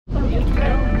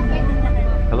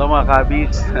Hello mga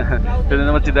kabis. Ito na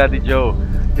naman si Daddy Joe.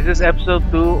 This is episode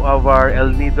 2 of our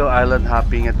El Nido Island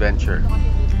hopping adventure.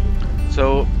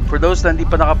 So, for those na hindi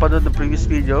pa nakapanood ng previous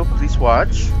video, please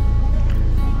watch.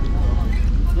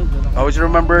 Always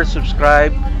remember,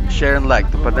 subscribe, share, and like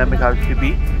to Pandemic Hobbies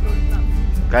TV.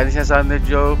 Guidance niya sa Daddy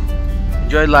Joe.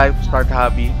 Enjoy life, start a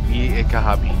hobby, be a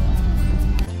ka-hobby.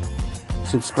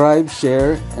 Subscribe,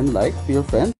 share, and like to your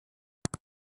friends.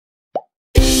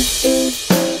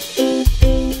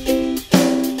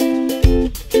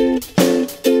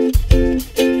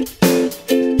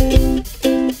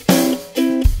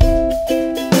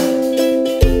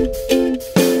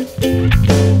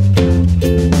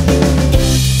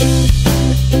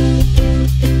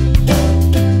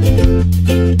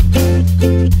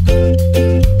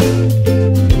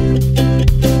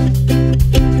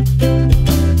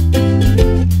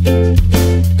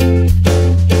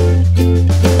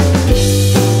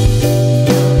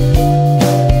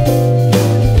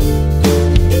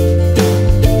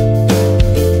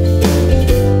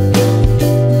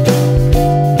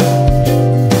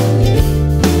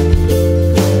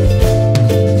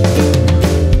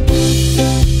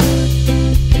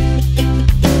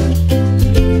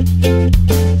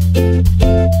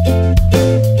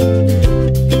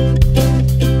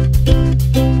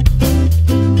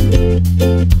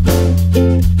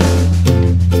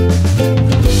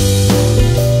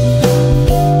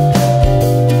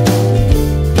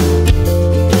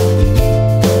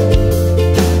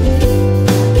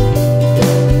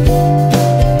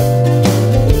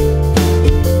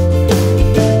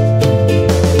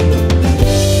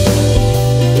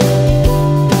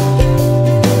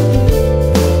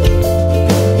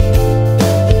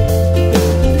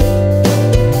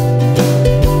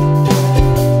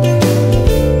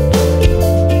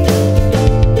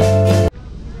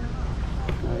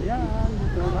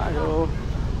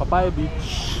 Papaya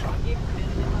Beach.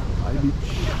 Papaya Beach.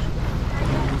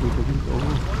 Dito.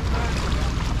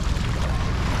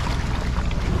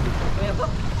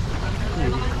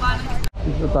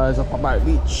 Dito tayo sa Papaya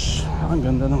Beach. Ang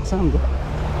ganda ng sand.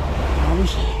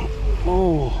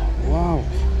 Oh, wow.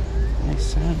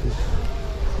 Nice sand.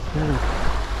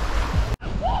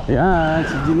 Ayan,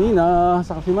 si Janina,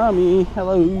 saka si Mami.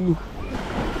 Hello.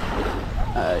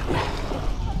 Ay.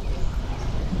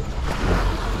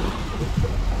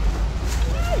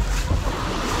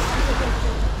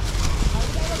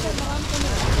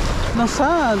 No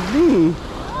sand,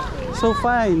 so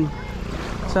fine.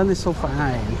 Sand is so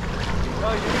fine.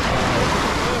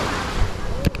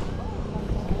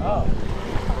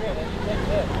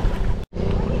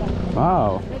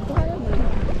 Wow.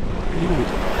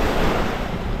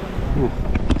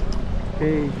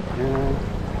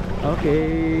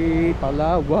 Okay,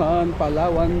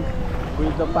 Palawan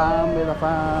with the farm,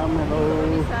 hello.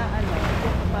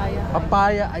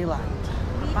 Papaya Island.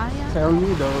 Papaya. El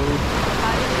Nido.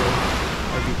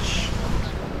 Beach.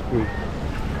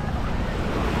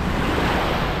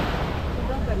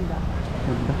 Ganda.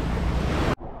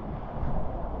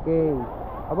 Okay.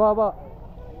 Aba.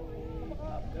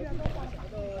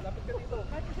 Lapit ka dito.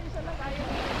 Kahit isa lang kaya.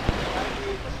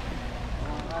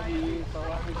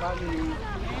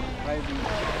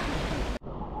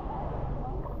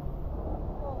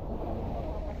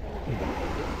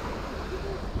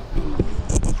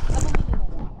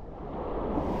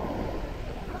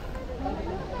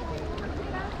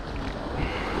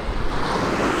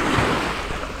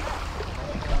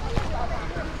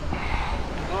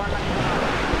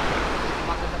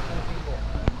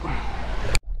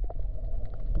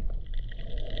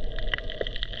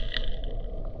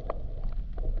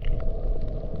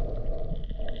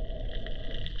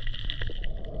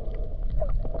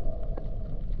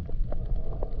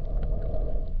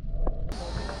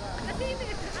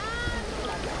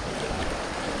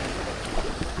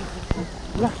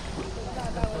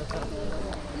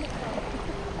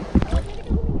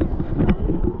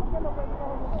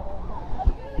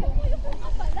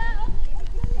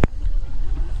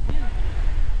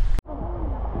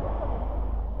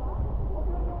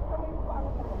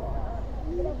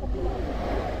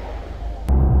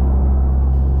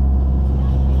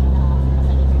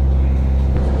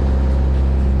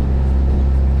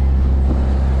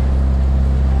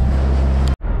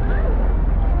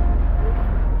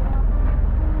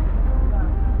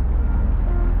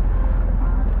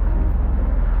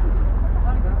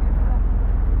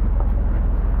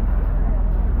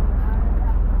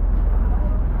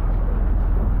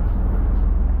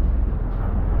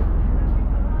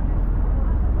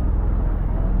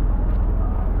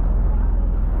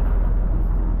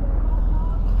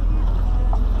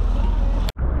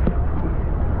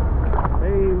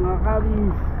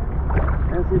 Hobbies.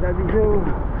 Ayan si Daddy Joe.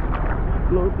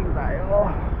 Floating tayo.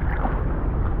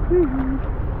 Ay,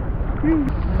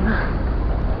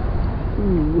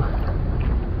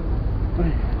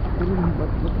 ano yung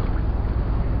bat-bat?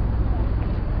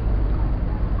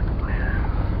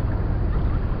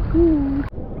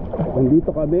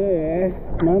 Nandito kami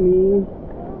Mami.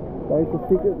 Tayo sa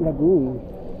Secret Lagoon.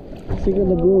 Secret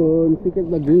Lagoon,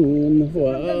 Secret Lagoon.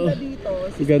 Wow.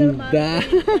 Ganda.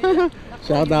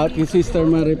 Shout out kay Sister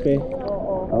Maripe.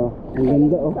 Oh, ang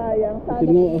ganda oh. Sayang.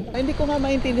 Tingnan oh. Hindi ko nga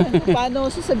maintindihan paano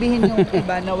sasabihin yung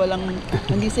iba na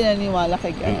hindi sila naniwala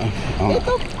kay God.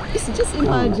 Ito is just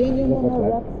imagine yung mga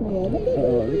rocks na yan.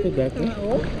 Look at that.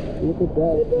 Look at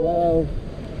that. Wow.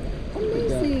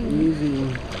 Amazing.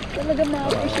 Amazing. Talaga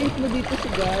ma-appreciate mo dito si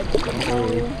God.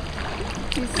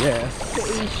 His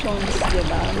creations,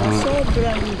 diba? Na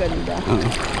sobrang ganda.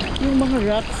 Yung mga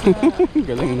rocks na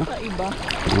galing na. Kakaiba.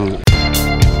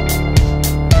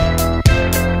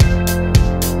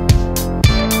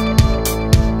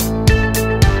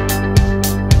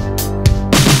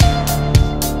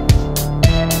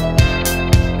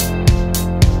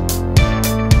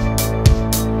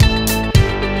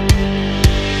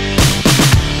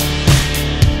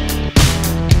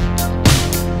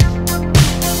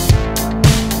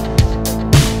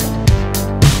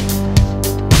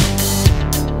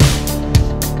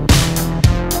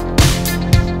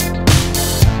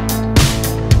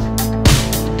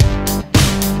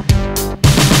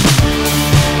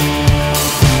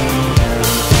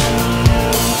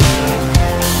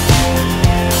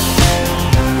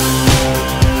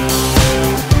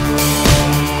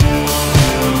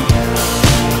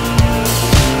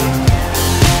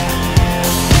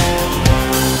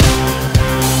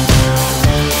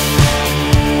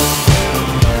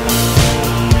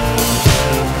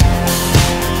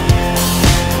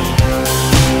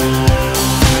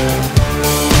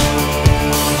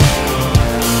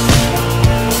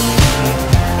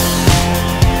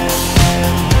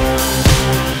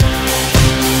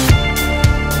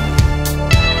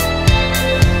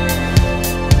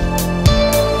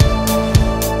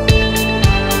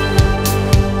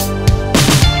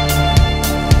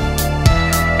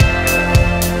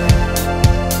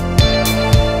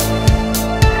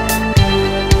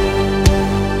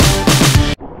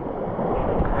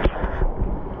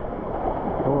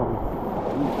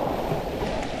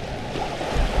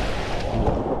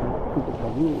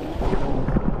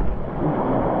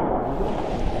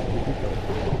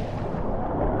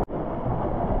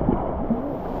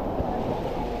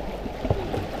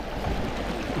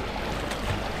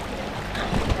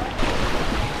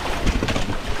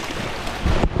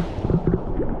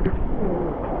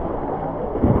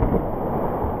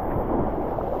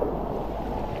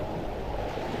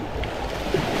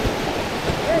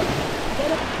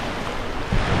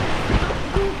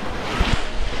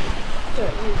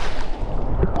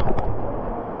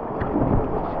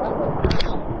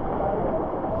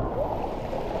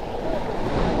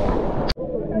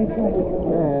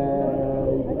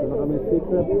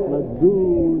 Secret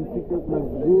Lagoon, Secret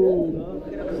Lagoon,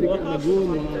 Secret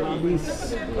Lagoon, mga hobbies.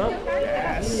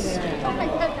 Yes!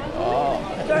 Oh.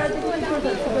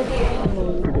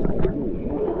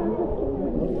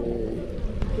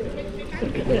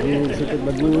 Secret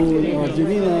Lagoon, oh,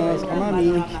 Janina, sa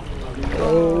kamami.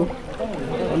 Oh,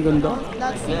 ang ganda.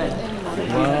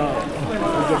 Wow,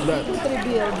 look at that.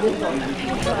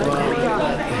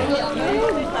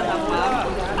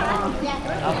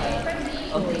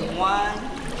 Okay, 1,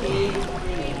 2,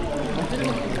 3.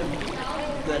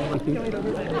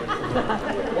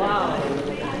 Wow.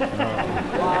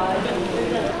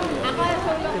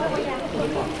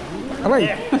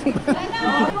 Aray!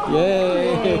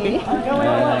 Yay!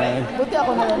 Buti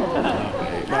ako na lang.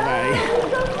 Bye-bye!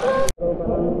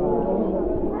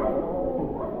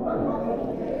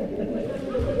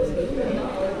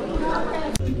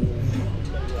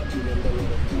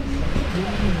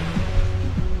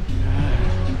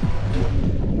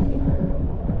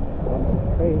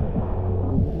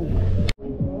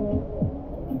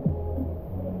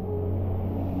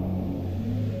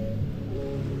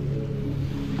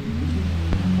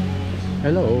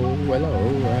 Hello, hello,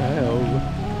 hello.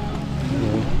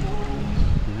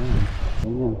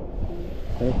 Ayan.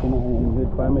 Sarap kumain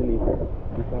with family.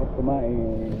 Masarap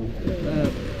kumain. Hello.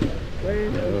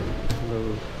 Hello. Hello.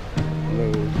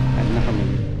 Kain na kami.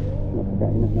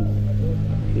 Magkain na kami.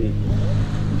 Okay.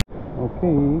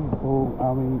 Okay. So,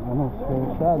 aming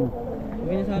special.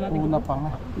 Una pa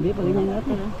nga. Hindi, pagiging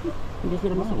natin ha. Hindi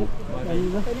sila masakit.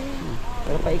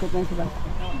 Pero paikot lang sila.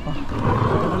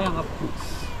 Ito na yung kap.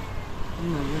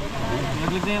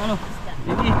 Naglig na yung ano.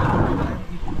 Hindi.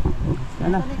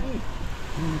 Sana.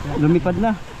 Lumipad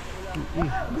na.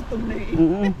 Gutom na eh.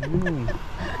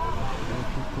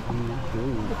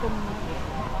 Gutom na.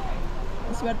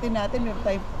 Swerte natin, meron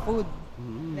tayong food.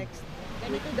 Next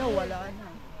week daw, wala na.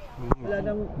 Wala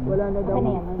na daw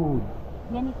food.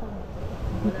 Ganito.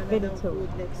 Wala na daw food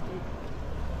next week.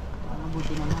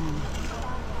 Mabuti naman.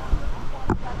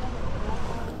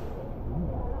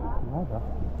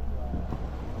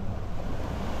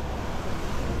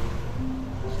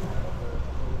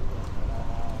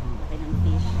 Laki ng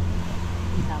fish.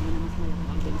 Isama na mas malaki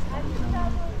ang bilis ka rin.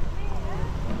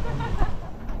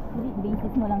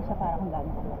 Basis mo lang siya para kung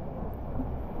gano'n ka.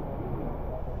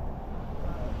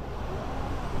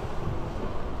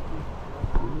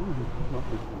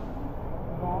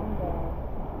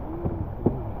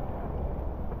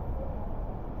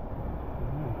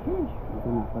 Ito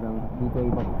na, parang dito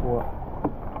iba kukuha.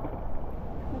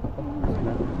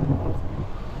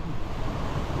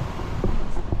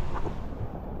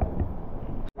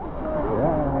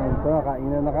 Ayan, ito,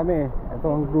 kainan na kami. Ito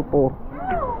ang grupo.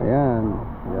 Ayan,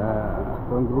 yeah.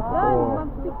 Ito ang grupo ko.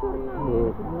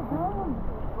 Group.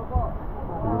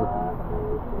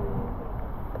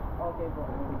 Okay po.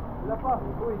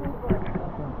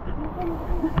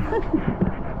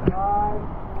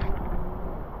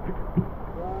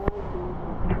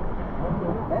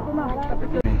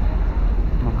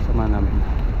 Mga kasama namin.